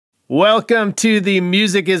Welcome to the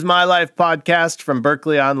Music is My Life podcast from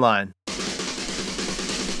Berklee Online.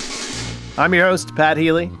 I'm your host, Pat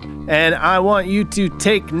Healy, and I want you to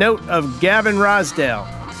take note of Gavin Rossdale.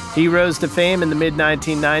 He rose to fame in the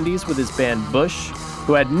mid-1990s with his band Bush,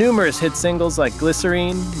 who had numerous hit singles like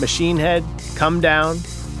Glycerine, Machine Head, Comedown,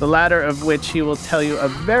 the latter of which he will tell you a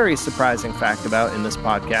very surprising fact about in this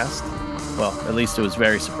podcast. Well, at least it was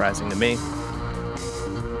very surprising to me.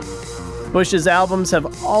 Bush's albums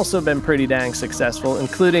have also been pretty dang successful,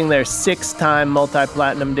 including their 6-time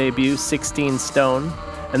multi-platinum debut, 16 Stone,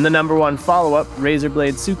 and the #1 follow-up,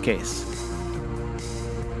 Razorblade Suitcase.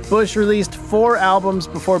 Bush released 4 albums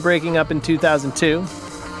before breaking up in 2002,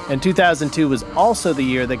 and 2002 was also the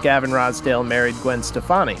year that Gavin Rossdale married Gwen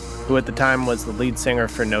Stefani, who at the time was the lead singer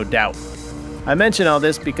for No Doubt. I mention all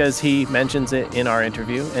this because he mentions it in our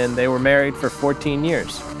interview, and they were married for 14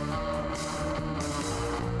 years.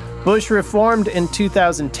 Bush reformed in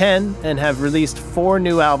 2010 and have released 4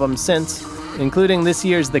 new albums since, including this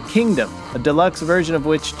year's The Kingdom, a deluxe version of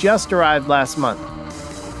which just arrived last month.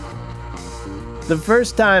 The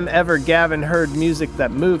first time ever Gavin heard music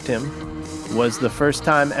that moved him was the first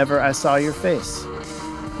time ever I saw your face.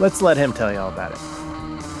 Let's let him tell you all about it.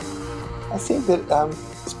 I think that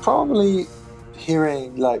it's probably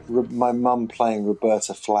hearing like my mum playing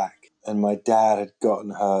Roberta Flack, and my dad had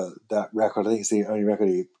gotten her that record. I think it's the only record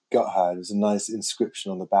he got her. There was a nice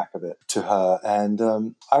inscription on the back of it to her,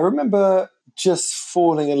 and I remember just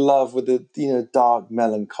falling in love with the dark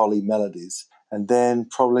melancholy melodies. And then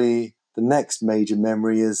probably the next major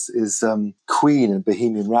memory is Queen and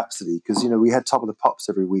Bohemian Rhapsody, because we had Top of the Pops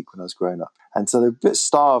every week when I was growing up, and so they're a bit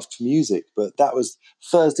starved for music. But that was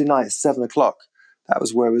Thursday night at 7:00. That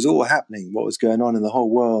was where it was all happening, what was going on in the whole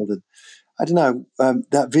world. And I don't know,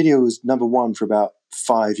 that video was #1 for about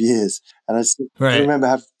 5 years, and I remember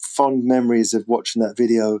have fond memories of watching that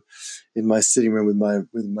video in my sitting room with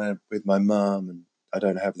my mum. And I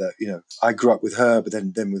don't have that, I grew up with her, but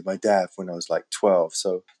then with my dad when I was like 12.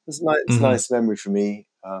 So it's a nice memory for me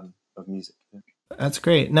of music. Yeah. That's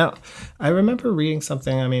great. Now, I remember reading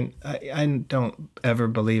something. I mean, I don't ever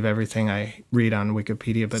believe everything I read on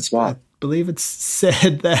Wikipedia, but Smart. I believe it's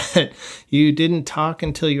said that you didn't talk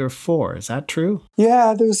until you were 4. Is that true?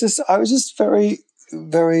 Yeah, there was this. I was just very,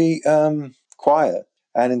 very quiet,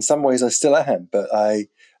 and in some ways I still am. But I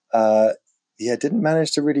didn't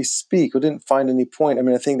manage to really speak, or didn't find any point. I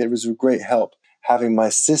mean, I think there was a great help having my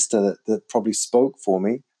sister that probably spoke for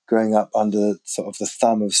me, growing up under sort of the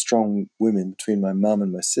thumb of strong women between my mum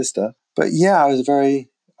and my sister. But yeah, I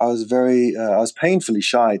was painfully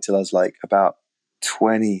shy till I was like about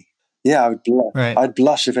 20. Yeah, I would blush. Right. I'd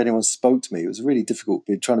blush if anyone spoke to me. It was really difficult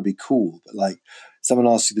trying to be cool, but like someone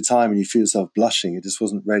asks you the time and you feel yourself blushing, it just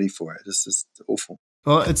wasn't ready for it. It's just awful.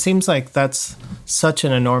 Well, it seems like that's such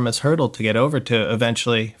an enormous hurdle to get over to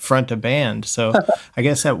eventually front a band. So I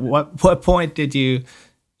guess at what point did you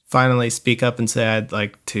finally speak up and say, I'd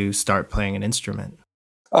like to start playing an instrument?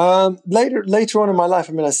 Later on in my life,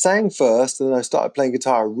 I mean, I sang first, and then I started playing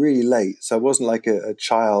guitar really late. So I wasn't like a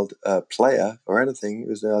child player or anything. It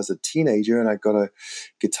was I was a teenager, and I got a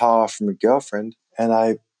guitar from a girlfriend, and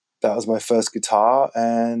that was my first guitar,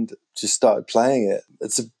 and just started playing it.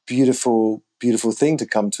 It's a beautiful, beautiful thing to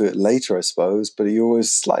come to it later, I suppose. But you're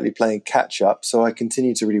always slightly playing catch up. So I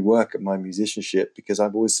continue to really work at my musicianship, because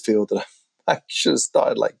I've always feel that I should have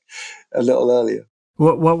started like a little earlier.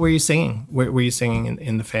 What were you singing? Were you singing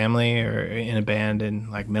in the family or in a band in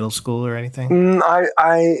like middle school or anything?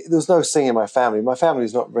 There was no singing in my family. My family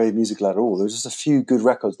was not very musical at all. There was just a few good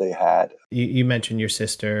records they had. You mentioned your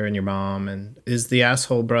sister and your mom. And is the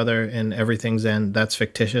asshole brother in Everything's End, that's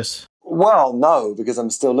fictitious? Well, no, because I'm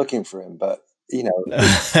still looking for him. But,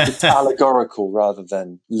 it's allegorical rather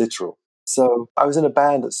than literal. So I was in a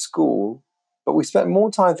band at school, but we spent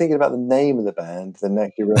more time thinking about the name of the band than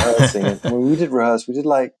actually rehearsing. And when we did rehearse, we did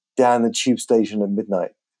like down the tube station at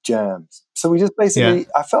midnight jams. So we just basically,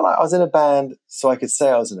 I felt like I was in a band, so I could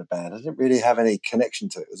say I was in a band. I didn't really have any connection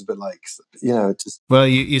to it. It was a bit like, just... Well,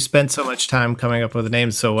 you spent so much time coming up with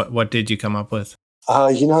names, so what did you come up with?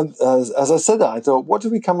 As I said that, I thought, what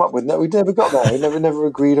did we come up with? No, we never got there. We never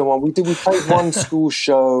agreed on one. We played one school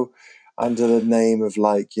show under the name of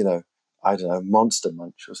like, I don't know, Monster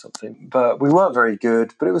Munch or something. But we weren't very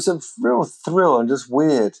good, but it was a real thrill and just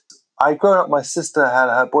weird. I'd grown up, my sister had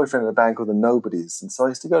her boyfriend in a band called the Nobodies, and so I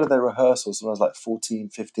used to go to their rehearsals when I was like 14,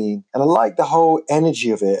 15, and I liked the whole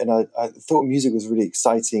energy of it, and I thought music was a really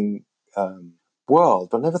exciting world,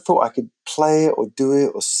 but I never thought I could play it or do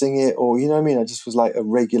it or sing it or, I just was like a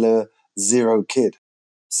regular zero kid.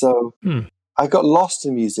 So I got lost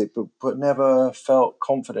in music, but never felt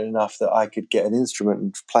confident enough that I could get an instrument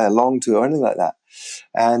and play along to it or anything like that.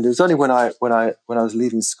 And it was only when I was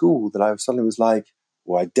leaving school that I suddenly was like,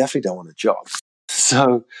 well, I definitely don't want a job.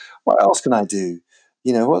 So what else can I do?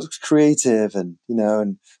 What's creative and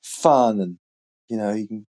and fun, and you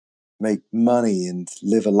can make money and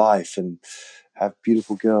live a life and have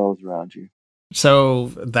beautiful girls around you. So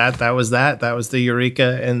that was the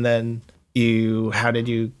eureka, and then how did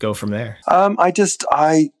you go from there? I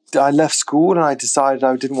left school and I decided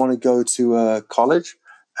I didn't want to go to college,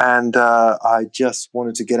 and I just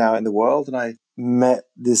wanted to get out in the world. And I met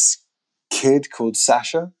this kid called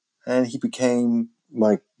Sasha, and he became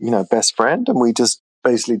my best friend, and we just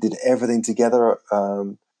basically did everything together,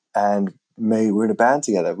 and we're in a band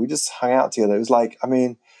together. We just hung out together. It was like,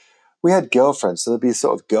 we had girlfriends, so there'd be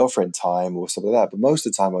sort of girlfriend time or something like that. But most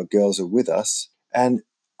of the time, our girls are with us. And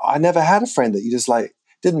I never had a friend that you just like,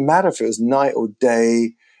 didn't matter if it was night or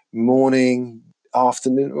day, morning,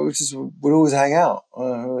 afternoon, we'd always hang out.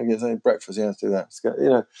 I get something breakfast, let's do that. Let's go,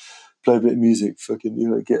 play a bit of music,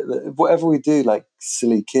 fucking, get whatever we do, like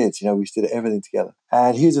silly kids, we did everything together.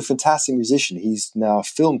 And he was a fantastic musician. He's now a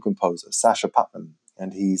film composer, Sasha Putnam.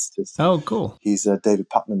 And he's just, oh, cool. He's David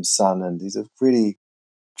Putnam's son, and he's a really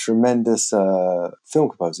tremendous film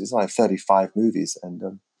composer. He's like 35 movies,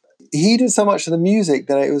 and he did so much of the music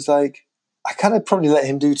that it was like I kind of probably let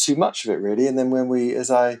him do too much of it, really. And then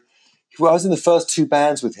I was in the first two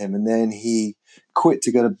bands with him, and then he quit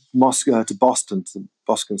to go to Boston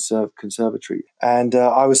Conservatory, and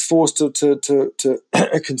I was forced to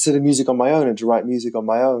consider music on my own and to write music on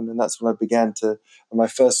my own. And that's when I began to. And my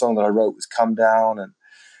first song that I wrote was "Comedown," and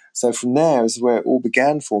so from there is where it all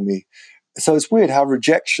began for me. So it's weird how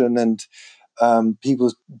rejection and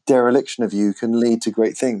people's dereliction of you can lead to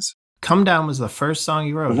great things. Comedown was the first song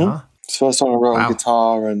you wrote, huh? It's the first song I wrote on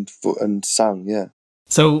guitar and sung, yeah.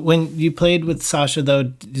 So when you played with Sasha, though,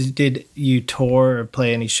 did you tour or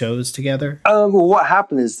play any shows together? Well, what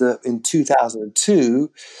happened is that in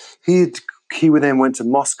 2002, he then went to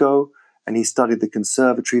Moscow and he studied the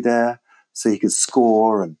conservatory there so he could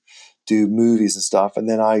score and do movies and stuff. And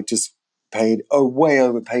then I just way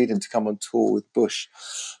overpaid him to come on tour with Bush.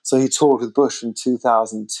 So he toured with Bush from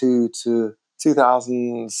 2002 to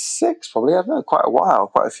 2006, probably. I don't know,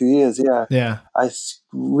 quite a few years, yeah. Yeah. I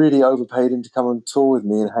really overpaid him to come on tour with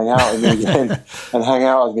me and hang out with me again, and hang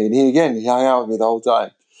out with me. And he hung out with me the whole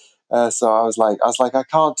time. So I was like, I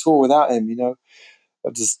can't tour without him,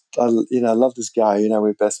 I love this guy,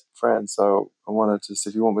 we're best friends. So I wanted to,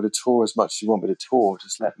 if you want me to tour as much as you want me to tour,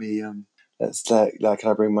 just let me, can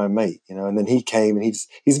I bring my mate, And then he came, and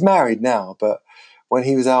he's married now, but when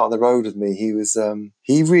he was out on the road with me,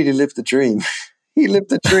 he really lived the dream. He lived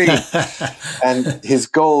the dream. And his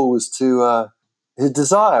goal was his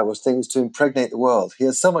desire was to impregnate the world. He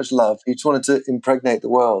had so much love. He just wanted to impregnate the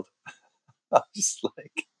world. I was just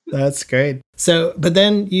like... That's great. So, but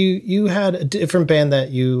then you had a different band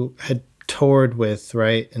that you had toured with,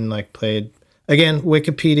 right? And like played... Again,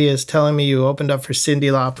 Wikipedia is telling me you opened up for Cyndi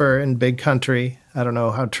Lauper and Big Country. I don't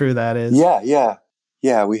know how true that is. Yeah.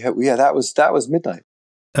 That was Midnight.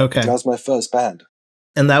 Okay, that was my first band.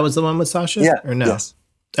 And that was the one with Sasha? Yeah. Or no? Yes.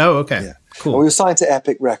 Oh, okay. Yeah. Cool. And we were signed to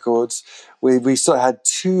Epic Records. We sort of had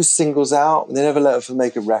 2 singles out. They never let us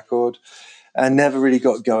make a record, and never really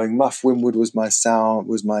got going. Muff Winwood was my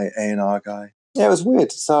A&R guy. Yeah, it was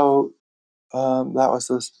weird. So that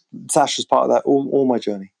was Sasha's part of that. All my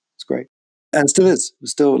journey. It's great. And still is.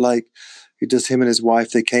 Still, like, just him and his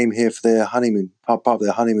wife, they came here for their honeymoon. Part of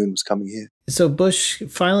their honeymoon was coming here. So Bush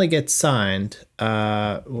finally gets signed.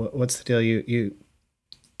 What's the deal? You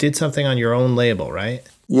did something on your own label, right?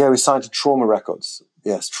 Yeah, we signed to Trauma Records.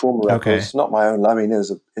 Yes, Trauma Records. Okay. Not my own. It was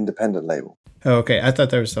an independent label. Oh, okay. I thought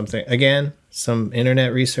there was something. Again, some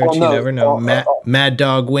internet research. You never know. Mad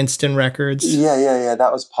Dog Winston Records. Yeah.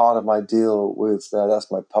 That was part of my deal with.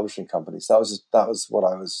 That's my publishing company. So that was what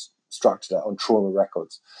I was structured at on Trauma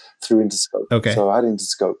Records through Interscope. Okay. So I had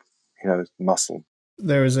Interscope, muscle.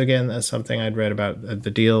 There was, again, something I'd read about. The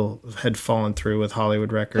deal had fallen through with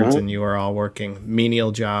Hollywood Records, and you were all working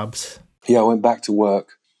menial jobs. Yeah, I went back to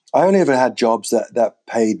work. I only ever had jobs that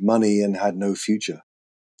paid money and had no future.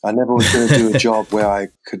 I never was going to do a job where I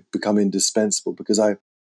could become indispensable, because I'm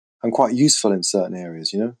quite useful in certain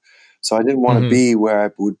areas, So I didn't want to be where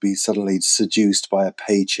I would be suddenly seduced by a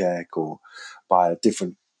paycheck or by a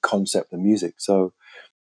different concept of music. So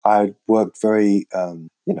I worked very,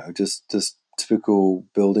 just typical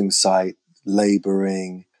building site,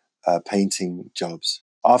 laboring, painting jobs.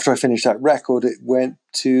 after I finished that record, it went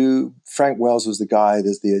to Frank Wells was the guy,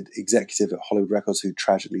 there's the executive at Hollywood Records who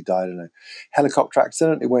tragically died in a helicopter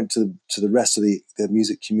accident. It went to the rest of the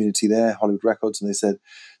music community there, Hollywood Records, and they said,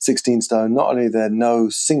 16 Stone, not only are there no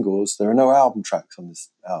singles, there are no album tracks on this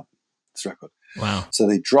record. Wow. So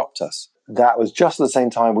they dropped us. That was just at the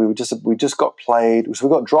same time we just got played. So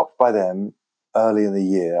we got dropped by them early in the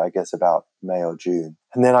year, I guess about May or June.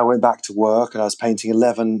 And then I went back to work and I was painting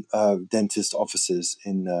 11 dentist offices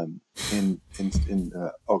in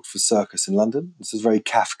Oxford Circus in London. This is very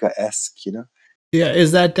Kafka-esque, you know? Yeah,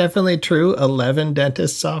 is that definitely true? 11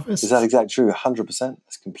 dentist's office? Is that exactly true? 100%.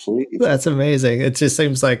 It's completely true. That's amazing. It just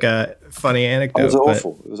seems like a funny anecdote. It was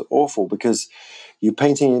awful. It was awful because you're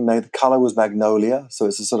painting, the color was magnolia. So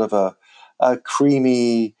it's a sort of a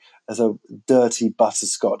creamy, as a dirty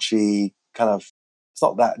butterscotchy kind of, it's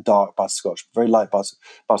not that dark butterscotch, very light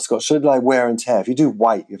butterscotch. Should like wear and tear. If you do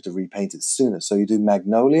white, you have to repaint it sooner. So you do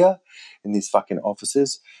magnolia in these fucking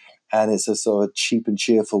offices. And it's a sort of cheap and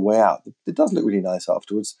cheerful way out. It does look really nice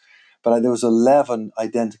afterwards. But there was 11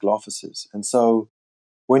 identical offices. And so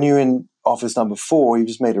when you're in office number 4, you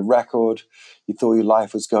just made a record, you thought your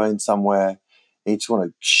life was going somewhere, and you just want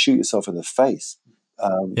to shoot yourself in the face.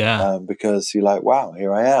 Because you're like, wow,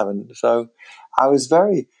 here I am. And so I was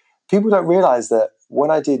people don't realize that when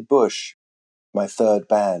I did Bush, my third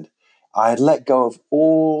band, I had let go of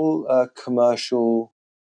all commercial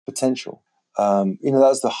potential. That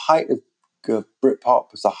was the height of Britpop,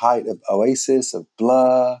 it was the height of Oasis, of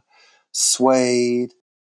Blur, Suede,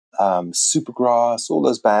 Supergrass, all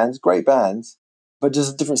those bands, great bands, but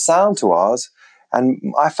just a different sound to ours.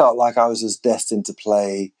 And I felt like I was just destined to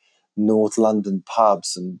play North London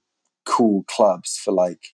pubs and cool clubs for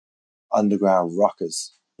like underground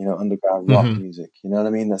rockers, underground rock music. You know what I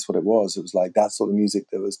mean? That's what it was. It was like that sort of music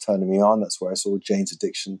that was turning me on. That's where I saw Jane's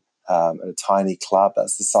Addiction at a tiny club.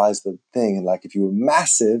 That's the size of the thing. And like if you were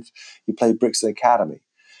massive, you played Brixton Academy,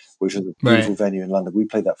 which was a beautiful venue in London. We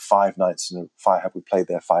played that 5 nights we played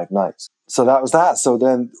there 5 nights. So that was that. So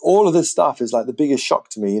then all of this stuff is like the biggest shock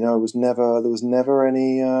to me. There was never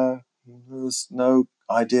any, there was no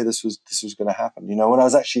idea this was going to happen. When I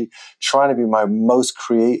was actually trying to be my most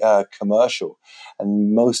commercial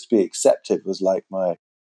and most be accepted was like my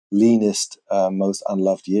leanest, most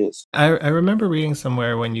unloved years. I remember reading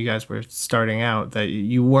somewhere when you guys were starting out that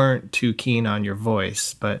you weren't too keen on your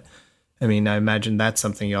voice, but I mean, I imagine that's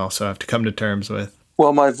something you also have to come to terms with.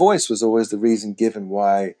 Well, my voice was always the reason given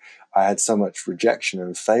why I had so much rejection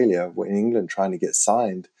and failure in England trying to get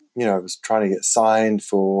signed. I was trying to get signed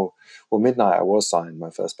for, Midnight I was signed, my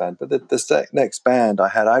first band, but the next band I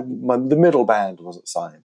had, the middle band wasn't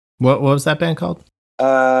signed. What was that band called?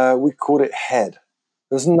 We called it Head.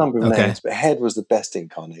 There was a number of names, but Head was the best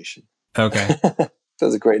incarnation. Okay. That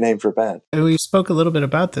was a great name for a band. We spoke a little bit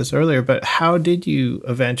about this earlier, but how did you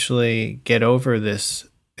eventually get over this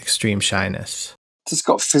extreme shyness? Just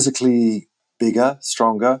got physically bigger,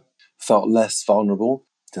 stronger, felt less vulnerable.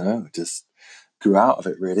 Just grew out of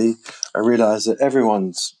it, really. I realized that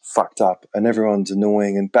everyone's fucked up and everyone's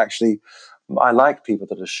annoying. And actually, I like people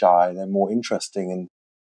that are shy. They're more interesting. And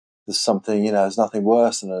there's something, there's nothing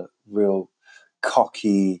worse than a real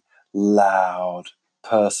cocky, loud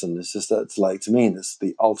person. It's just that's like, to me, it's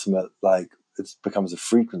the ultimate, like, it becomes a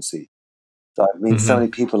frequency. So I've met so many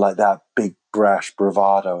people like that, big brash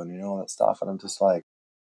bravado and all that stuff, and I'm just like,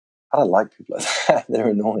 I don't like people like that. They're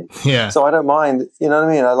annoying. Yeah. So I don't mind, you know what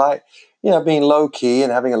I mean? I like, being low key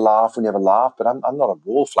and having a laugh when you have a laugh, but I'm not a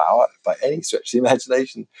wallflower by any stretch of the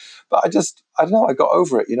imagination. But I don't know, I got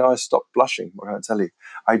over it. I stopped blushing. What can I tell you?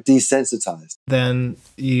 I desensitized. Then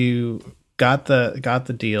you got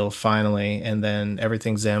the deal finally, and then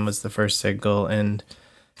Everything Zen was the first single. And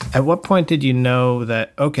at what point did you know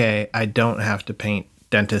that, okay, I don't have to paint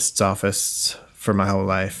dentist's office for my whole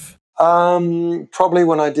life? Probably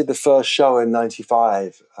when I did the first show in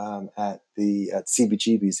 '95 at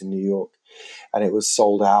CBGB's in New York, and it was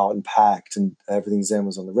sold out and packed, and Everything Zen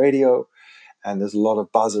was on the radio, and there's a lot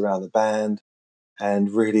of buzz around the band, and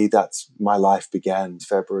really that's my life began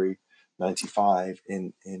February '95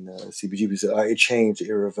 in CBGB's. It changed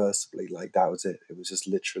irreversibly. Like that was it. It was just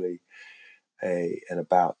literally an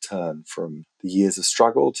about turn from the years of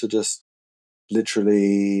struggle to just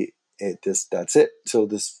literally that's it till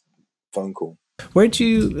this phone call. Where'd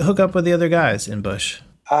you hook up with the other guys in Bush?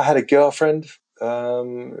 I had a girlfriend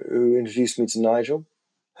who introduced me to Nigel.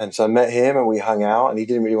 And so I met him and we hung out, and he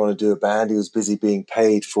didn't really want to do a band. He was busy being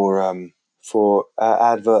paid for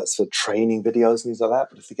adverts for training videos and things like that.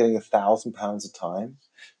 But if they're getting £1,000 a time,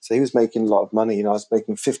 so he was making a lot of money. I was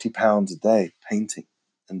making £50 a day painting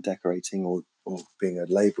and decorating or being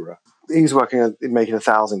a labourer. he was working making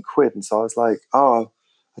 £1,000, and so I was like, oh,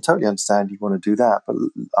 I totally understand you want to do that, but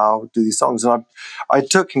I'll do these songs. And I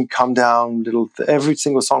took and Come Down every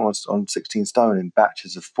single song on 16 Stone in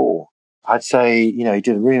batches of 4. I'd say, he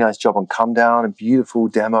did a really nice job on Come Down, a beautiful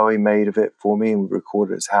demo he made of it for me, and we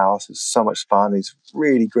recorded at his house. It was so much fun. He's a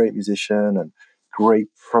really great musician and great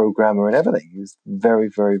programmer and everything. He was very,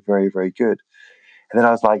 very, very, very good. And then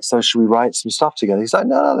I was like, so should we write some stuff together? He's like,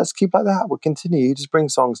 no, let's keep like that. We'll continue. You just bring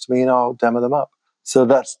songs to me and I'll demo them up. So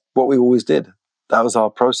that's what we always did. That was our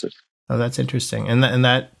process. Oh, that's interesting. And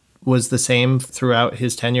that was the same throughout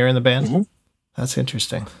his tenure in the band? Mm-hmm. That's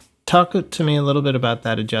interesting. Talk to me a little bit about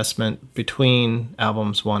that adjustment between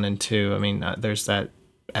albums 1 and 2. I mean, there's that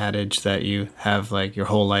adage that you have like your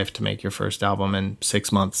whole life to make your first album and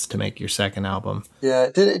 6 months to make your second album. Yeah,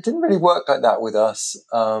 it didn't really work like that with us.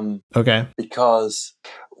 Okay. Because,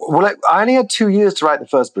 I only had 2 years to write the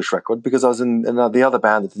first Bush record because I was in the other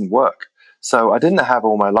band that didn't work. So I didn't have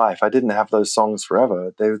all my life. I didn't have those songs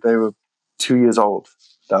forever. They were 2 years old.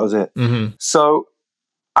 That was it. Mm-hmm. So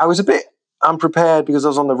I was a bit unprepared because I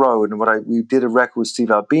was on the road, and we did a record with Steve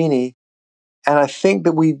Albini, and I think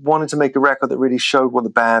that we wanted to make a record that really showed what the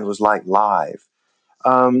band was like live.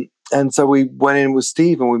 And so we went in with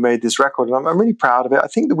Steve and we made this record, and I'm really proud of it. I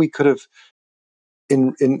think that we could have,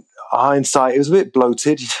 in hindsight, it was a bit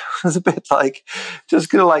bloated. It was a bit like just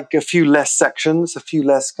kind of like a few less sections, a few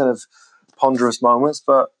less kind of ponderous moments,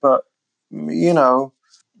 but I'm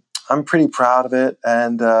pretty proud of it.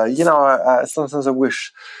 And I sometimes I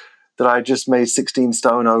wish that I just made 16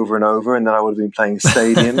 Stone over and over, and then I would have been playing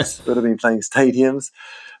stadiums.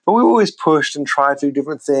 But we always pushed and tried to do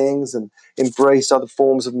different things and embraced other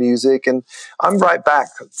forms of music. And I'm right back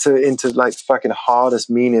into like fucking hardest,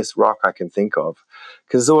 meanest rock I can think of,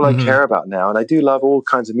 because it's all I care about now. And I do love all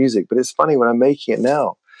kinds of music, but it's funny when I'm making it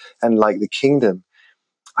now, and like The Kingdom,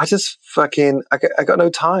 I just fucking I got no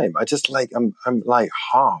time. I just like I'm like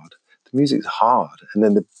hard. The music's hard, and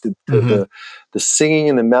then the singing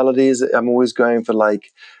and the melodies. I'm always going for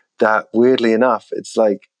like that. Weirdly enough, it's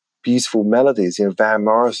like beautiful melodies. Van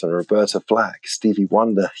Morrison, Roberta Flack, Stevie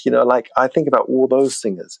Wonder. Like I think about all those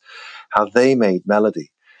singers, how they made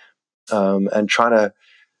melody, and trying to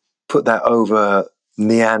put that over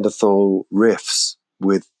Neanderthal riffs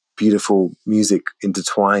with beautiful music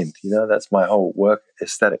intertwined. That's my whole work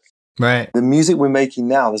aesthetic. Right. The music we're making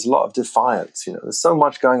now, there's a lot of defiance. There's so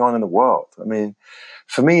much going on in the world. I mean,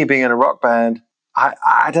 for me, being in a rock band,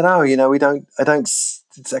 I don't know.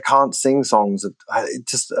 I can't sing songs.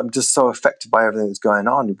 I'm just so affected by everything that's going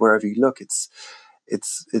on. Wherever you look, it's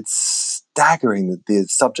staggering, the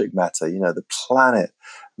subject matter. The planet,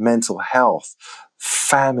 mental health,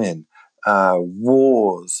 famine,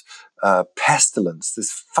 wars, pestilence,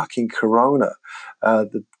 this fucking corona,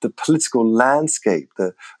 the political landscape,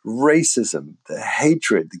 the racism, the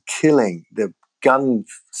hatred, the killing, the gun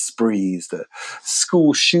sprees, the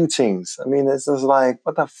school shootings. I mean, it's just like,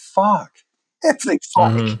 what the fuck? Everything's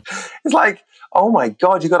like, it's like, oh my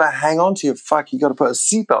God, you got to hang on to your you got to put a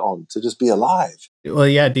seatbelt on to just be alive. Well,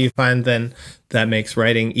 yeah. Do you find then that makes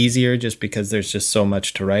writing easier just because there's just so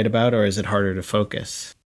much to write about, or is it harder to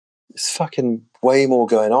focus? It's fucking way more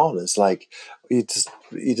going on. It's like you just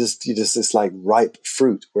it's like ripe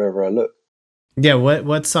fruit wherever I look. Yeah.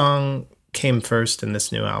 What song came first in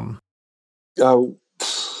this new album? Oh,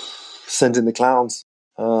 Send in the Clowns.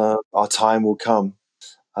 Our Time Will Come.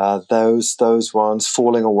 Those ones,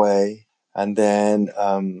 Falling Away, and then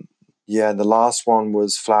the last one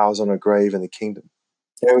was Flowers on a Grave in the Kingdom.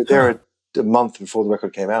 They're a month before the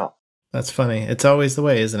record came out. That's funny. It's always the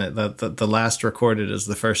way, isn't it? The last recorded is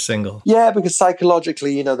the first single. Yeah, because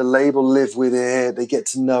psychologically, the label live with it. They get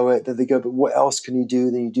to know it. Then they go, but what else can you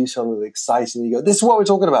do? Then you do something that's exciting. You go, this is what we're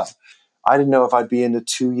talking about. I didn't know if I'd be in a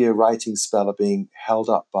 2-year writing spell of being held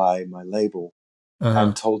up by my label.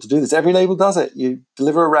 I'm told to do this. Every label does it. You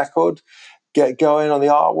deliver a record, get going on the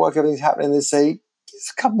artwork, everything's happening. They say,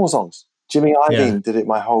 it's a couple more songs. Jimmy Iovine did it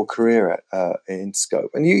my whole career at Interscope.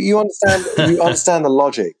 And you understand you understand the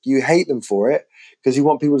logic. You hate them for it because you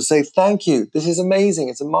want people to say, thank you. This is amazing.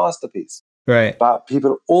 It's a masterpiece. Right. But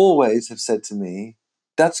people always have said to me,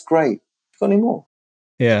 that's great. Have you got any more?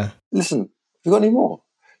 Yeah. Listen, have you got any more?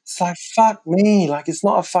 It's like, fuck me. Like, it's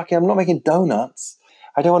not I'm not making donuts.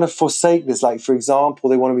 I don't want to forsake this. Like, for example,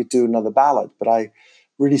 they wanted me to do another ballad, but I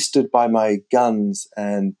really stood by my guns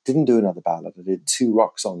and didn't do another ballad. I did 2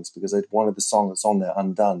 rock songs because I wanted the song that's on there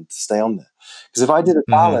undone to stay on there. Because if I did a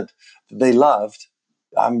ballad that they loved,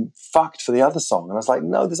 I'm fucked for the other song. And I was like,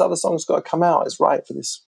 no, this other song's got to come out. It's right for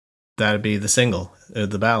this. That'd be the single,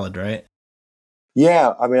 the ballad, right?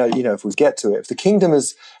 Yeah, I mean, if we get to it, if the Kingdom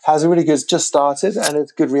has a really good, just started, and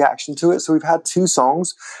it's good reaction to it. So we've had 2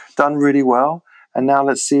 songs done really well, and now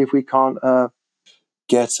let's see if we can't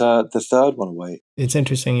get the third one away. It's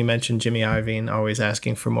interesting you mentioned Jimmy Iovine always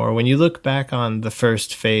asking for more. When you look back on the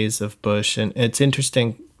first phase of Bush, and it's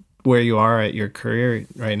interesting where you are at your career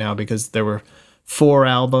right now, because there were 4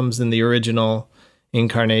 albums in the original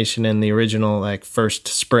incarnation and the original like first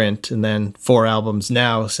sprint, and then 4 albums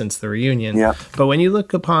now since the reunion. Yeah. But when you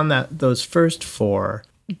look upon those first 4,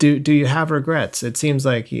 do you have regrets? It seems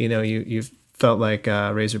like you felt like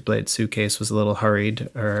Razorblade Suitcase was a little hurried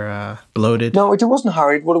or bloated. No, it wasn't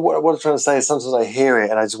hurried. What I'm trying to say is sometimes I hear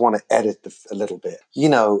it and I just want to edit a little bit.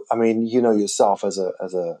 I mean, yourself as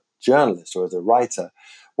a journalist or as a writer,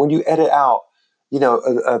 when you edit out,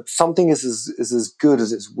 something is as good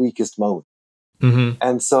as its weakest moment. Mm-hmm.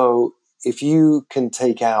 And so if you can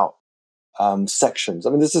take out sections, I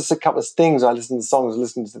mean, there's just a couple of things. I listened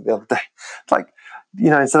to the other day. It's like,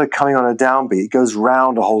 instead of coming on a downbeat, it goes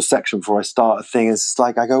round a whole section before I start a thing. It's just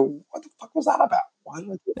like, I go, what the fuck was that about? Why did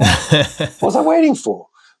I do that? What was I waiting for?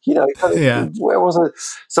 Yeah. Where was I?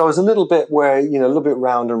 So it was a little bit a little bit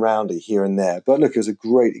round and roundy here and there. But look, it was a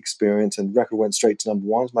great experience, and the record went straight to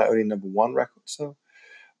 #1. It's my only #1 record. So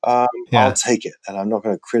I'll take it, and I'm not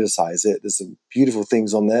going to criticize it. There's some beautiful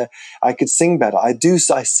things on there. I could sing better. I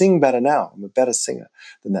sing better now. I'm a better singer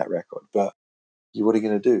than that record. But what are you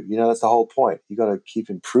going to do? That's the whole point. You got to keep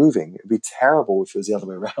improving. It'd be terrible if it was the other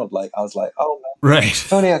way around. Like I was like, oh man, right.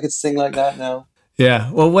 If only I could sing like that now.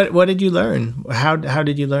 Yeah. Well, what did you learn? How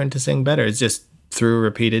did you learn to sing better? It's just through a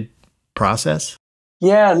repeated process?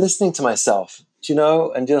 Yeah, listening to myself,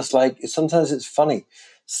 and just like, sometimes it's funny.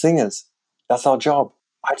 Singers, that's our job.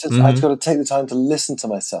 I just got to take the time to listen to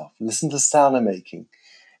myself, listen to the sound I'm making,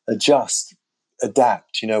 adjust,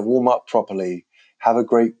 adapt, warm up properly, have a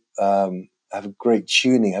great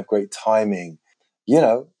tuning, have great timing,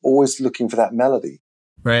 always looking for that melody.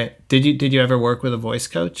 Right. Did you ever work with a voice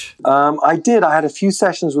coach? I did. I had a few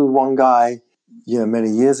sessions with one guy,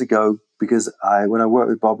 many years ago, because when I worked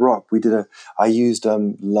with Bob Rock, I used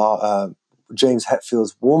James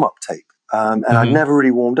Hetfield's warm-up tape. And I'd never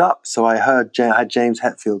really warmed up. So I had James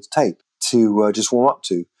Hetfield's tape to just warm up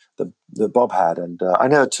to that Bob had. And I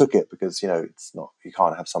never took it because, it's not, you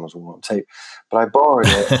can't have someone's warm-up tape. But I borrowed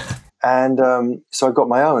it. And so I got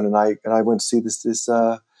my own, and I went to see this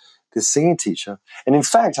singing teacher. And in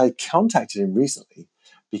fact, I contacted him recently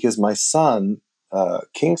because my son,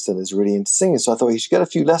 Kingston, is really into singing. So I thought he should get a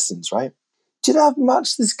few lessons, right? Do you know how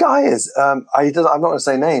much this guy is? I'm not going to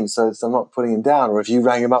say names, so I'm not putting him down. Or if you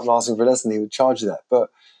rang him up and asked him for a lesson, he would charge you that. But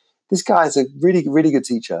this guy is a really, really good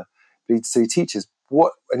teacher. So he teaches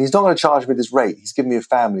and he's not going to charge me this rate. He's given me a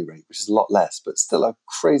family rate, which is a lot less, but still a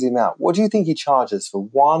crazy amount. What do you think he charges for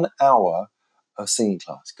 1 hour of singing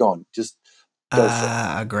class? Go on, just go for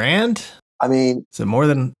it. $1,000? I mean, is it more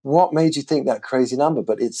than? What made you think that crazy number?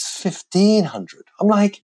 But it's 1,500. I'm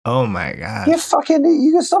like, oh my God. You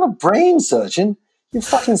can start a brain surgeon. You're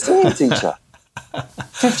fucking singing teacher.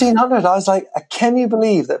 1,500. I was like, can you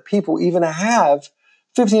believe that people even have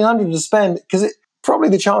 1,500 to spend? Because probably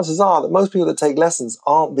the chances are that most people that take lessons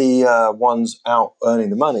aren't the ones out earning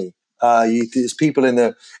the money. There's people in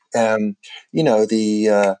the,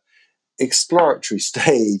 the exploratory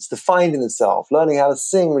stage, the finding the self, learning how to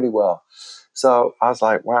sing really well. So I was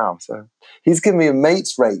like, wow. So he's given me a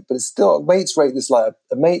mate's rate, but it's still a mate's rate that's like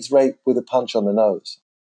a mate's rate with a punch on the nose.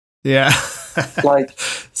 Yeah. Like,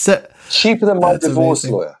 so, cheaper than my divorce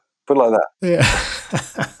lawyer. Put it like that.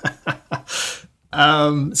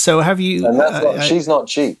 Yeah. So have you... And that's she's not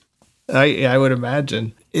cheap. I would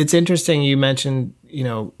imagine. It's interesting you mentioned,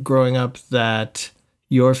 growing up that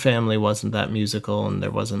your family wasn't that musical and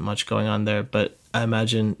there wasn't much going on there, but I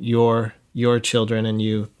imagine your children and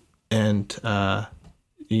you... And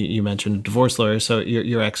you mentioned a divorce lawyer, so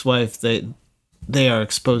your ex-wife, they are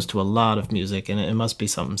exposed to a lot of music, and it must be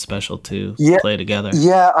something special to play together.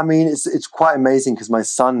 Yeah, I mean, it's quite amazing because my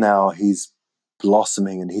son now, he's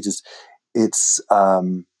blossoming, and it's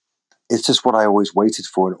just what I always waited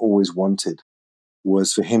for and always wanted,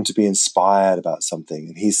 was for him to be inspired about something,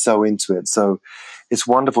 and he's so into it. So it's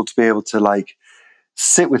wonderful to be able to like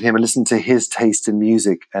sit with him and listen to his taste in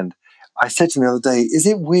music. And I said to him the other day, is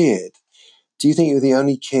it weird? Do you think you're the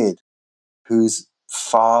only kid whose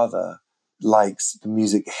father likes the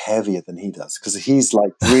music heavier than he does? Because he's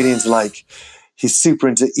like really into he's super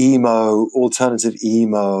into emo, alternative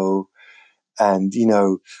emo, and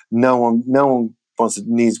no one wants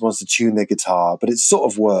to tune their guitar, but it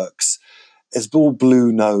sort of works. It's all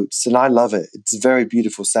blue notes, and I love it. It's a very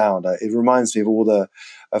beautiful sound. It reminds me of all the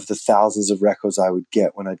of the thousands of records I would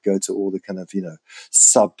get when I'd go to all the kind of,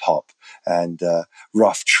 Sub Pop and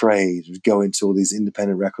Rough Trade, go into all these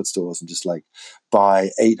independent record stores and just like buy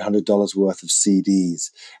 $800 worth of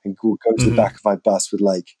CDs and go to the back of my bus with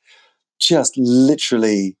like just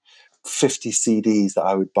literally 50 CDs that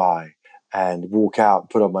I would buy and walk out and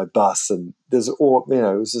put on my bus. And there's all,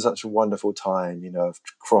 it was just such a wonderful time, of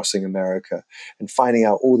crossing America and finding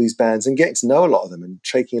out all these bands and getting to know a lot of them and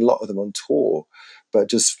taking a lot of them on tour, but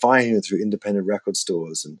just finding them through independent record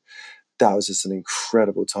stores. And that was just an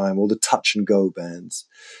incredible time. All the touch and go bands.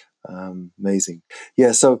 Amazing.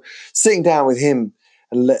 Yeah. So sitting down with him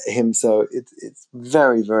and let him, so it's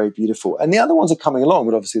very, very beautiful. And the other ones are coming along,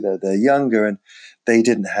 but obviously they're younger and they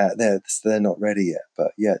didn't have, they're not ready yet.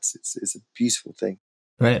 But yeah, it's a beautiful thing.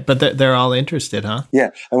 Right, but they're all interested, huh?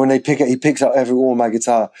 Yeah, and when he picks up all my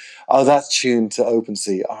guitar. Oh, that's tuned to open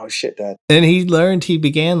C. Oh shit, Dad. And he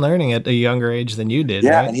began learning at a younger age than you did.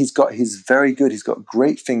 Yeah, right? And he's very good. He's got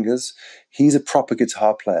great fingers. He's a proper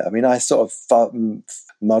guitar player. I mean, I sort of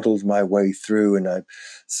muddled my way through, and I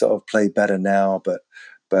sort of play better now. But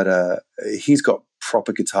he's got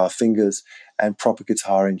proper guitar fingers and proper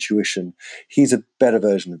guitar intuition. He's a better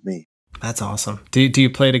version of me. That's awesome. Do you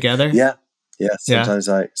play together? Yeah. Yeah,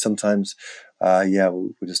 sometimes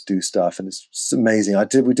we'll just do stuff, and it's amazing. We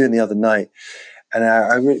did it the other night, and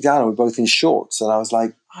I wrote it down, and we're both in shorts, and I was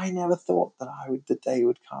like, I never thought that the day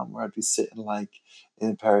would come where I'd be sitting like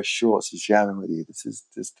in a pair of shorts and jamming with you. This is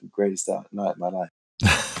just the greatest night of my life.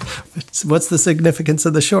 What's the significance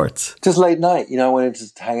of the shorts? Just late night, I wanted to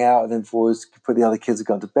just hang out, and then before the other kids had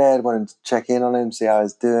gone to bed, wanted to check in on him, see how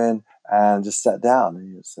he's doing. And just sat down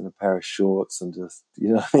and just in a pair of shorts and just,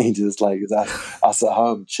 just like us at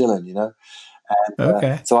home chilling, And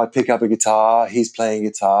okay. So I pick up a guitar, he's playing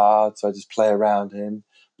guitar, so I just play around him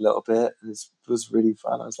a little bit. And it was really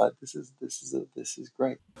fun. I was like, this is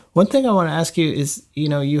great. One thing I want to ask you is,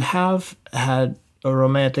 you have had a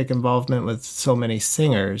romantic involvement with so many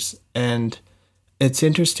singers, and it's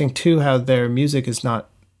interesting too how their music is not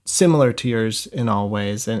similar to yours in all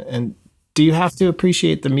ways, and do you have to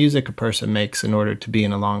appreciate the music a person makes in order to be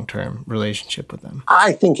in a long-term relationship with them?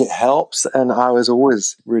 I think it helps, and I was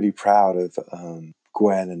always really proud of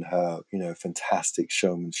Gwen and her, fantastic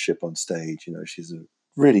showmanship on stage. She's a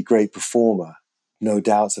really great performer. No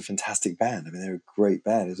doubt it's a fantastic band. I mean, they're a great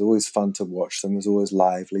band. It's always fun to watch them. It's always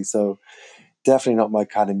lively. So definitely not my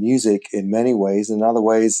kind of music in many ways. In other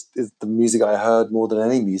ways, it's the music I heard more than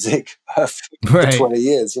any music for 20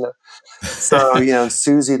 years, So,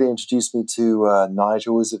 Susie, they introduced me to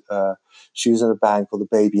Nigel. She was in a band called the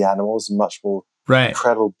Baby Animals, much more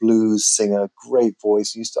incredible blues singer, great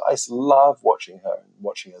voice. I used to love watching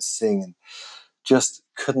her sing, and just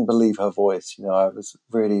couldn't believe her voice. I was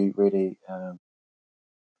really, really...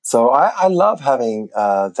 So I love having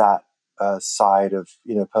that side of,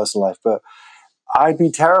 personal life, but I'd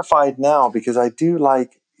be terrified now because I do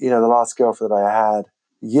like, the last girlfriend that I had,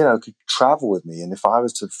 could travel with me. And if I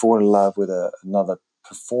was to fall in love with another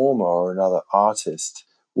performer or another artist,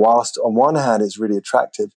 whilst on one hand it's really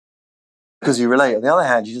attractive because you relate, on the other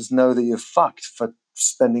hand, you just know that you're fucked for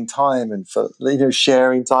spending time and for,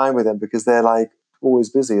 sharing time with them because they're like always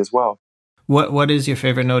busy as well. What is your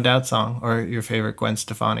favorite No Doubt song or your favorite Gwen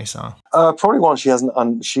Stefani song? Probably one she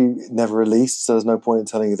never released, so there's no point in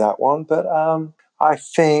telling you that one. But I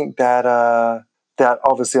think that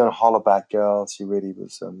obviously on Hollaback Girl, she really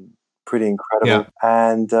was pretty incredible. Yeah.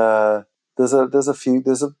 And there's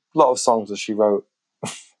a lot of songs that she wrote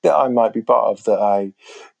that I might be part of that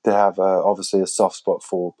have obviously a soft spot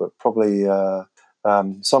for, but probably some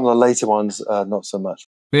of the later ones not so much.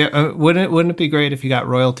 Yeah, wouldn't it be great if you got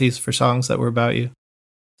royalties for songs that were about you?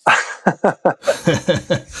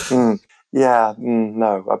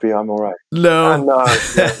 No, I'm all right. No,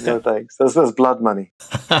 no, thanks. There's blood money.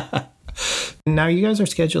 Now you guys are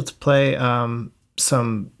scheduled to play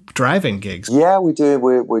some driving gigs. Yeah, we do.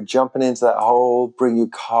 We're jumping into that whole bring your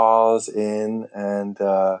cars in and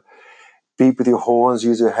beep with your horns,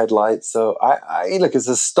 use your headlights. So I look, it's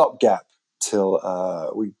a stopgap till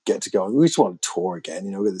we get to go. We just want to tour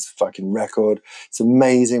again, with this fucking record. It's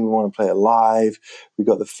amazing. We want to play it live. We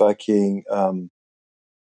got the fucking, probably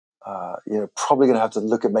going to have to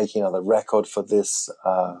look at making another record for this,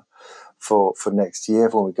 for next year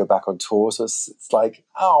when we go back on tour. So it's like,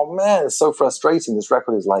 oh man, it's so frustrating. This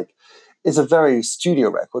record is like, it's a very studio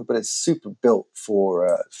record, but it's super built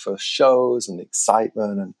for shows and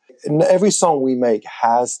excitement. And every song we make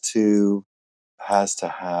has to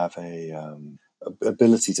have a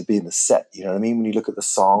ability to be in the set. You know what I mean? When you look at the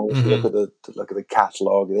songs, you look at the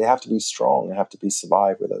catalog, they have to be strong. They have to be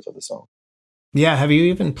survive with those other songs. Yeah. Have you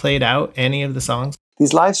even played out any of the songs?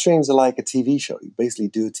 these live streams are like a TV show. You basically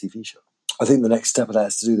do a TV show. I think the next step of that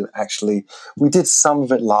is to do them actually. We did some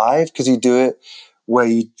of it live because you do it where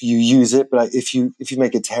you use it, but if you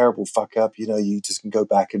make a terrible fuck up, you just can go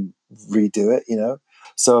back and redo it,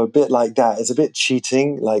 So a bit like that. It's a bit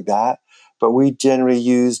cheating like that, but we generally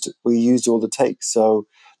used all the takes, so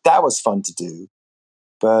that was fun to do.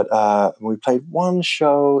 But we played one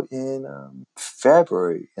show in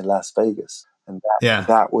February in Las Vegas, and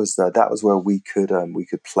that was where we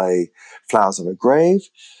could play "Flowers on a Grave."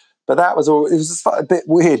 But that was all. It was just a bit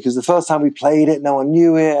weird because the first time we played it, no one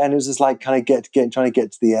knew it, and it was just like kind of trying to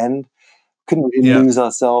get to the end. Couldn't really lose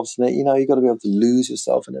ourselves in it. You got to be able to lose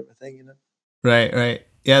yourself and everything. Right.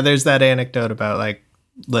 Yeah, there's that anecdote about like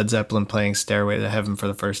Led Zeppelin playing "Stairway to Heaven" for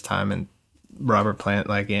the first time, and Robert Plant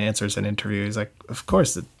answers an interview. He's like, "Of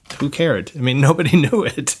course, who cared? I mean, nobody knew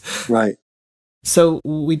it." Right. So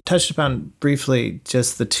we touched upon briefly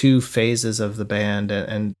just the two phases of the band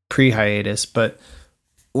and pre-hiatus, but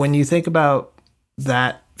when you think about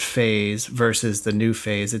that phase versus the new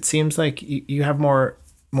phase, it seems like you have more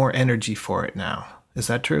energy for it now. Is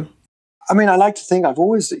that true? I mean, I like to think I've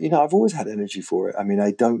always had energy for it. I mean,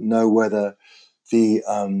 I don't know whether the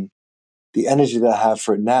energy that I have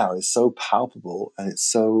for it now is so palpable and it's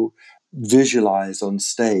so visualized on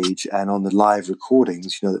stage and on the live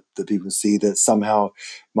recordings, that people see that somehow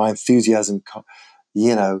my enthusiasm,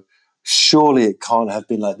 surely it can't have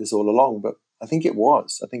been like this all along, but I think it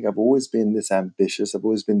was. I think I've always been this ambitious. I've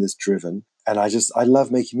always been this driven. And I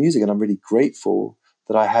love making music, and I'm really grateful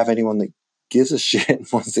that I have anyone that gives a shit and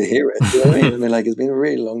wants to hear it. You know what I mean? I mean, like, it's been a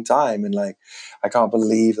really long time, and like, I can't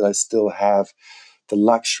believe that I still have the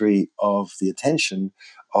luxury of the attention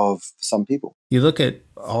of some people. You look at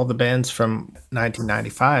all the bands from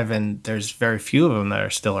 1995, and there's very few of them that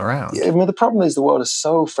are still around. Yeah, I mean, the problem is the world is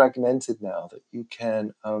so fragmented now that you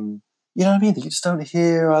can, you know what I mean? That you just don't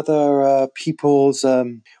hear other people's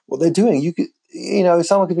what they're doing. You could,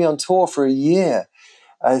 someone could be on tour for a year.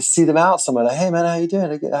 I see them out somewhere, like, "Hey man, how you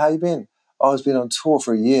doing? How you been?" "Oh, I've been on tour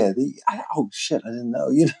for a year." "Oh shit, I didn't know."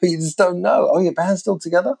 You just don't know. "Oh, your band's still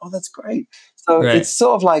together? Oh, that's great." So It's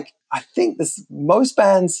sort of like, I think most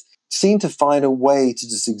bands seem to find a way to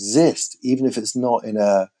just exist, even if it's not in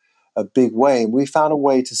a big way. And we found a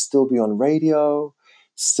way to still be on radio,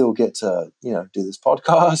 still get to do this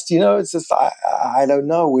podcast. It's just I don't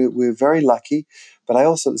know. We're very lucky, but I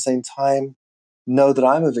also at the same time know that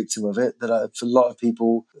I'm a victim of it. That for a lot of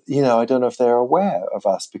people, I don't know if they're aware of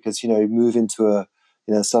us, because you move into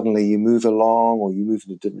suddenly you move along, or you move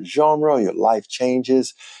into a different genre, or your life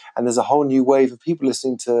changes, and there's a whole new wave of people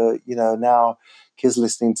listening to now kids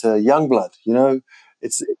listening to Youngblood.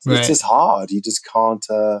 It's just hard. You just can't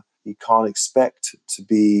expect to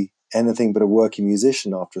be anything but a working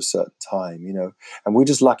musician after a certain time. And we're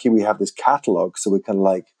just lucky we have this catalog, so we're kind of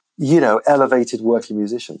like elevated working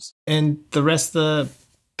musicians. And the rest of the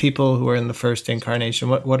people who were in the first incarnation,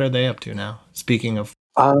 what are they up to now? Speaking of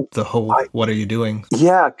the whole, what are you doing?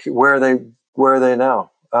 Yeah, where are they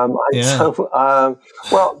now?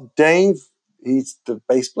 Well, Dave, he's the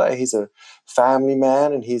bass player. He's a family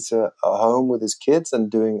man, and he's at home with his kids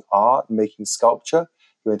and doing art and making sculpture.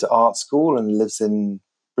 He went to art school and lives in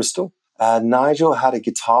Bristol. Nigel had a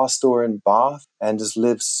guitar store in Bath and just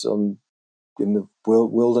lives in the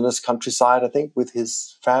wilderness countryside, I think, with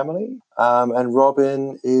his family. And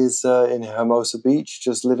Robin is in Hermosa Beach,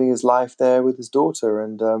 just living his life there with his daughter.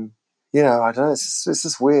 And I don't know. It's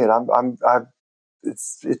just weird.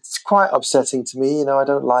 It's quite upsetting to me. I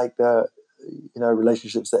don't like the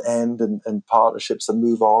relationships that end and partnerships that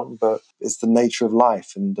move on, but it's the nature of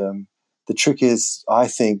life. And the trick is, I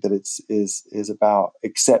think, that is about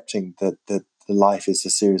accepting that the life is a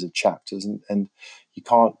series of chapters, and you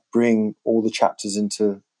can't bring all the chapters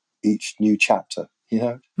into each new chapter,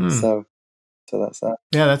 So that's that.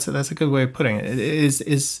 Yeah, that's a good way of putting it.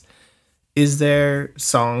 Is there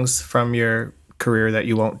songs from your career that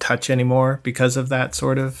you won't touch anymore because of that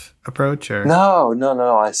sort of approach? Or No.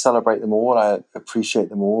 I celebrate them all. I appreciate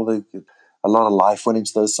them all. A lot of life went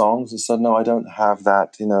into those songs, and so no, I don't have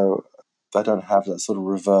that. I don't have that sort of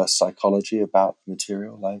reverse psychology about the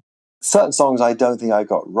material. Like, certain songs I don't think I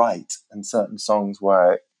got right, and certain songs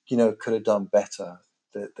where I could have done better,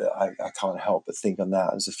 that I can't help but think on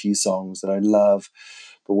that. There's a few songs that I love,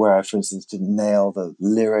 but where I, for instance, didn't nail the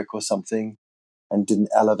lyric or something and didn't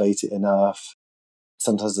elevate it enough.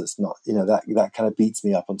 Sometimes it's not, that kind of beats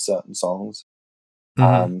me up on certain songs.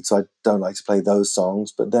 Mm-hmm. So I don't like to play those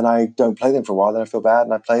songs, but then I don't play them for a while, then I feel bad,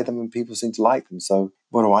 and I play them and people seem to like them. So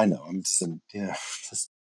what do I know? I'm just, just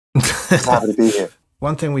happy to be here.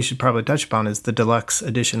 One thing we should probably touch upon is the deluxe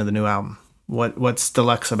edition of the new album. What's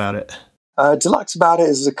deluxe about it? Deluxe about it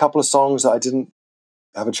is a couple of songs that I didn't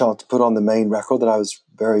have a chance to put on the main record that I was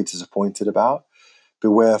very disappointed about.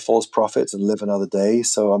 Beware False Prophets and Live Another Day.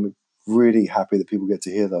 So I'm really happy that people get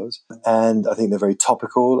to hear those. And I think they're very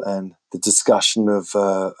topical, and the discussion of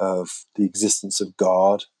the existence of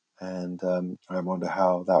God, and I wonder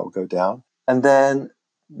how that will go down. And then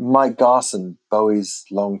Mike Garson, Bowie's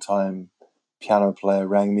longtime piano player,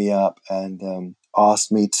 rang me up and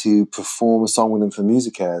asked me to perform a song with him for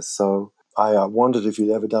Musicares. So I wondered if you'd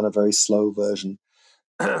ever done a very slow version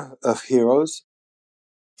of Heroes.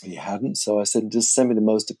 He hadn't, so I said, just send me the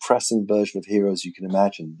most depressing version of Heroes you can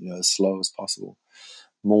imagine, as slow as possible.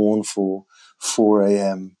 Mournful, 4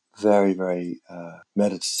 a.m., very, very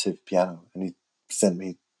meditative piano. And he sent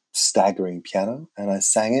me staggering piano, and I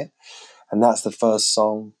sang it. And that's the first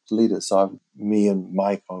song leader. So me and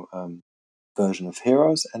Mike version of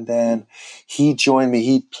Heroes. And then he joined me.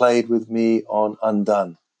 He played with me on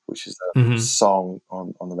Undone, which is a song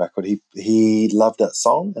on the record. He loved that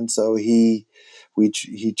song, and so he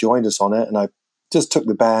joined us on it. And I just took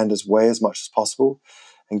the band as much as possible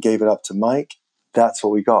and gave it up to Mike. That's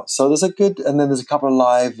what we got. So there's and then there's a couple of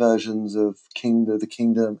live versions of The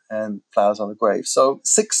Kingdom and Flowers on the Grave. So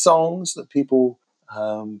 6 songs that people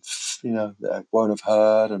that won't have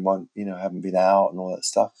heard and haven't been out and all that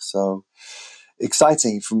stuff. So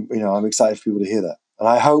exciting I'm excited for people to hear that. And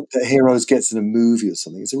I hope that Heroes gets in a movie or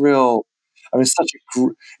something. It's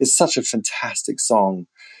it's such a fantastic song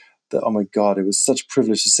that, oh my God, it was such a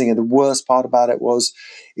privilege to sing it. The worst part about it was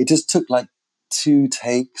it just took like 2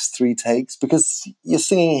 takes, 3 takes, because you're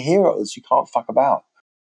singing Heroes. You can't fuck about.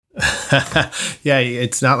 Yeah,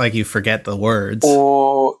 it's not like you forget the words.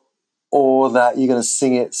 Or that you're going to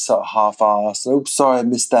sing it sort of half-assed. Oops, sorry, I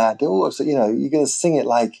missed that. You're going to sing it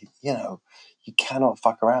like, you cannot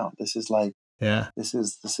fuck around. This is like, this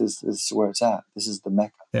is where it's at. This is the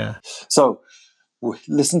Mecca. Yeah. So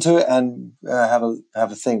listen to it and have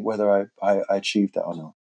a think whether I achieved that or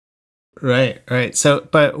not. Right. So,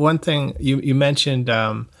 but one thing you mentioned,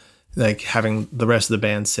 like having the rest of the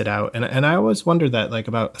band sit out, and I always wondered that, like,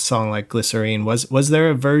 about a song like Glycerine. Was there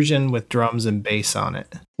a version with drums and bass on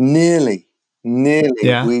it? Nearly.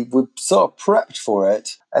 Yeah. We sort of prepped for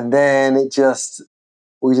it, and then we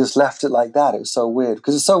just left it like that. It was so weird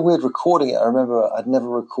because it's so weird recording it. I remember I'd never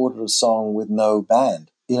recorded a song with no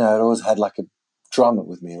band. I'd always had like a drummer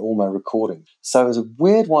with me in all my recordings. So it was a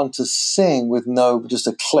weird one to sing with just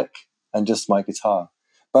a click and just my guitar.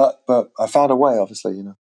 But I found a way, obviously,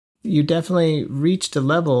 You definitely reached a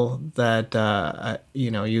level that,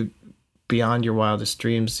 you beyond your wildest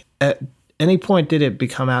dreams. At any point, did it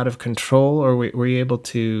become out of control, or were you able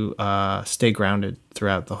to stay grounded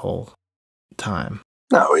throughout the whole time?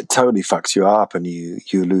 No, it totally fucks you up, and you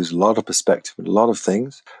lose a lot of perspective with a lot of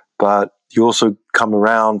things. But you also come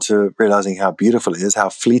around to realizing how beautiful it is, how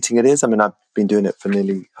fleeting it is. I mean, I've been doing it for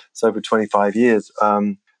over 25 years.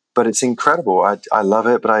 But it's incredible. I love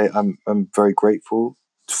it, but I'm very grateful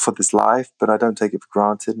for this life, but I don't take it for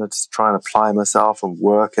granted. And I just try and apply myself and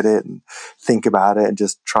work at it and think about it and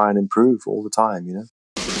just try and improve all the time,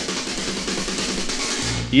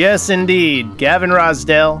 Yes, indeed. Gavin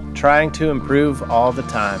Rossdale, trying to improve all the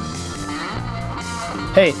time.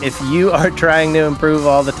 Hey, if you are trying to improve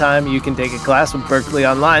all the time, you can take a class with Berklee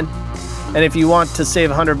Online. And if you want to save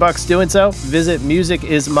 $100 doing so, visit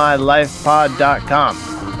musicismylifepod.com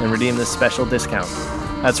and redeem this special discount.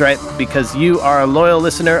 That's right, because you are a loyal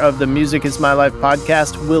listener of the Music Is My Life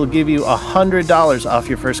podcast, we'll give you $100 off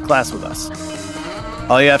your first class with us.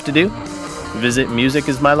 All you have to do, visit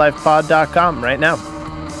musicismylifepod.com right now.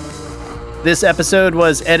 This episode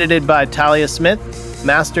was edited by Talia Smith,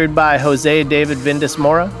 mastered by Jose David Vindis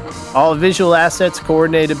Mora, all visual assets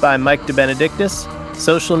coordinated by Mike DeBenedictis,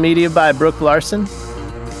 social media by Brooke Larson,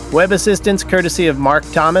 web assistance courtesy of Mark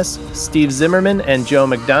Thomas, Steve Zimmerman, and Joe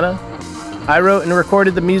McDonough. I wrote and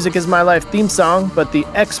recorded the Music Is My Life theme song, but the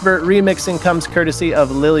expert remixing comes courtesy of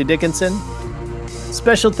Lily Dickinson.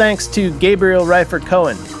 Special thanks to Gabriel Reifert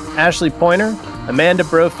Cohen, Ashley Pointer, Amanda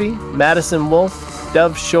Brophy, Madison Wolf,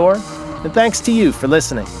 Dove Shore, and thanks to you for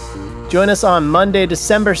listening. Join us on Monday,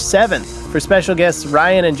 December 7th for special guests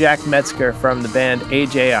Ryan and Jack Metzger from the band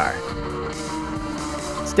AJR.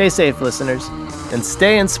 Stay safe, listeners, and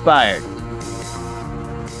stay inspired.